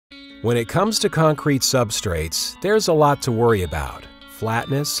When it comes to concrete substrates, there's a lot to worry about.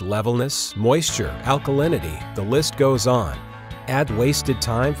 Flatness, levelness, moisture, alkalinity, the list goes on. Add wasted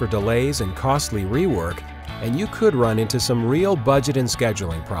time for delays and costly rework, and you could run into some real budget and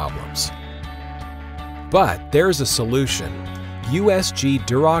scheduling problems. But there's a solution. USG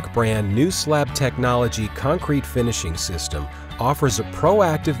Durock brand new slab technology concrete finishing system offers a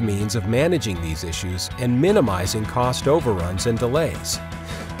proactive means of managing these issues and minimizing cost overruns and delays.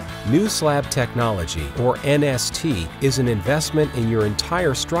 New Slab technology, or NST, is an investment in your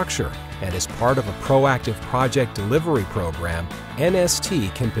entire structure, and as part of a proactive project delivery program,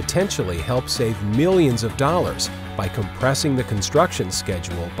 NST can potentially help save millions of dollars by compressing the construction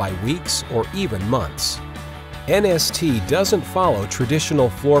schedule by weeks or even months. NST doesn't follow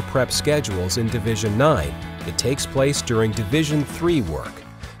traditional floor prep schedules in Division 9. It takes place during Division 3 work.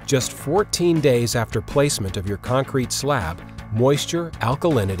 Just 14 days after placement of your concrete slab, moisture,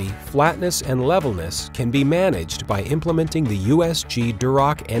 alkalinity, flatness, and levelness can be managed by implementing the USG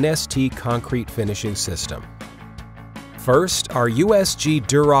Durock NST concrete finishing system. First, our USG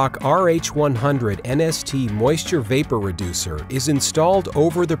Durock RH100 NST moisture vapor reducer is installed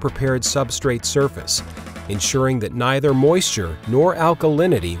over the prepared substrate surface, ensuring that neither moisture nor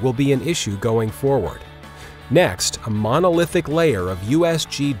alkalinity will be an issue going forward. Next, a monolithic layer of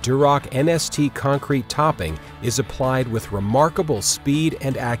USG Durock NST concrete topping is applied with remarkable speed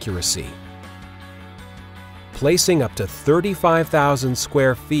and accuracy. Placing up to 35,000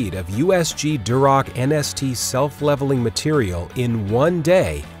 square feet of USG Durock NST self-leveling material in one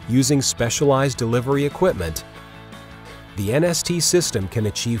day using specialized delivery equipment, the NST system can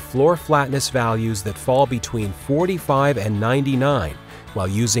achieve floor flatness values that fall between 45 and 99, while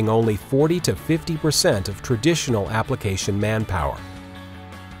using only 40 to 50% of traditional application manpower.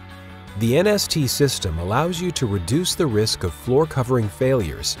 The NST system allows you to reduce the risk of floor covering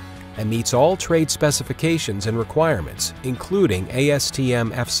failures and meets all trade specifications and requirements, including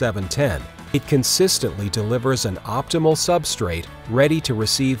ASTM F710. It consistently delivers an optimal substrate ready to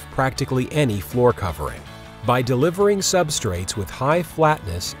receive practically any floor covering. By delivering substrates with high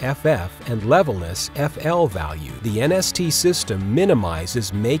flatness FF and levelness FL value, the NST system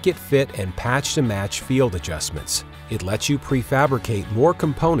minimizes make-it-fit and patch-to-match field adjustments. It lets you prefabricate more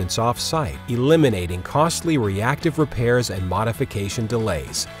components off-site, eliminating costly reactive repairs and modification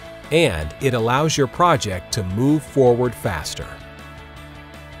delays. And it allows your project to move forward faster.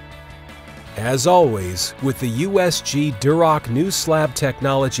 As always, with the USG Durock new slab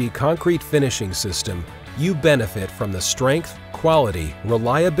technology concrete finishing system, you benefit from the strength, quality,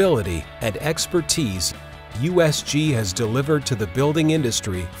 reliability, and expertise USG has delivered to the building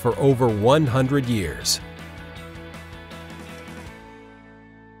industry for over 100 years.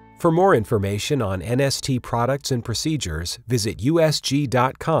 For more information on NST products and procedures, visit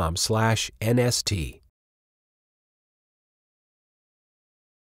usg.com/NST.